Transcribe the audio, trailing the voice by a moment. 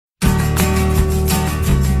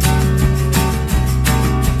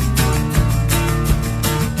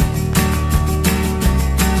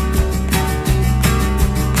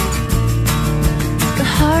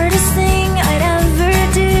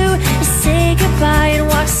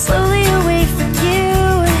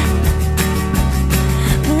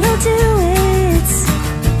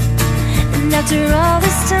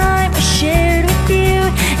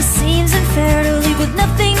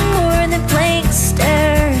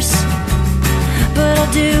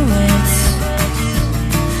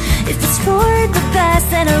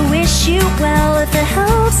and I wish you well. If it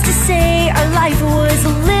helps to say our life was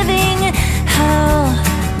a living hell,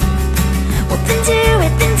 well then do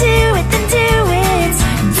it, then do it, then do it.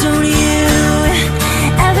 Don't you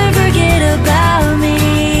ever forget about me.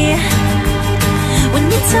 When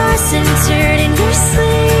you toss and turn in your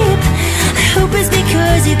sleep, I hope it's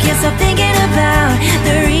because you can't stop thinking about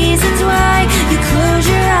the reasons why you close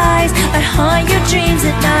your eyes. I haunt your dreams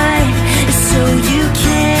at night, so you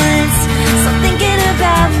can't stop thinking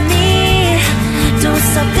about me. Don't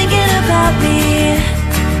stop thinking about me.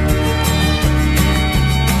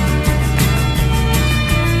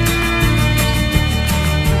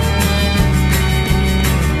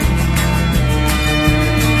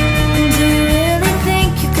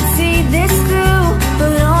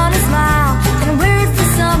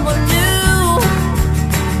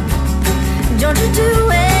 Don't you do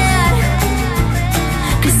it,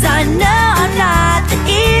 'cause I know I'm not the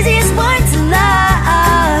easiest one to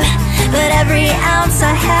love, but every ounce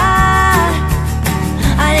I have,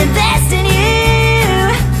 I invest in you.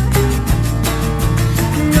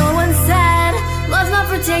 No one said love's not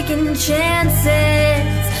for taking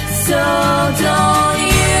chances, so don't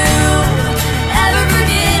you ever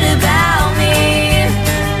forget about me.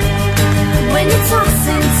 When you toss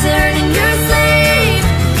and turn in your sleep,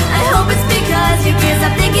 I hope it's because you can't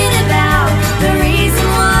stop thinking about the reason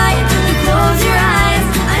why you close your eyes.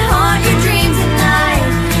 I haunt your dreams at night,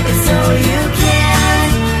 it's so you can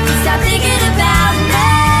stop thinking about me.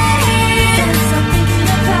 Stop thinking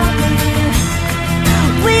about me.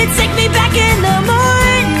 Will you take me back in the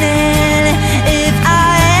morning if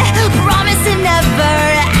I promise to never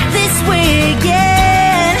act this way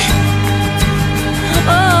again?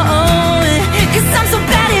 Oh, 'cause I'm so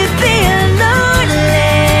bad at being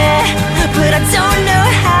lonely, but I don't know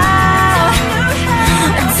how.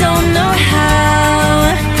 I don't know how.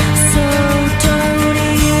 So don't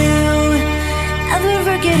you ever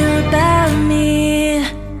forget about me.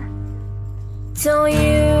 Don't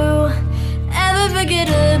you ever forget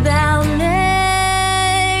about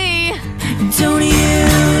me. Don't you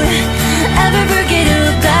ever forget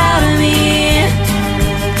about me.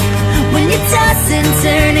 When you toss and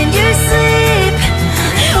turn in your sleep,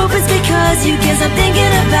 I hope it's because you can't stop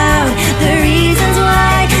thinking about the reason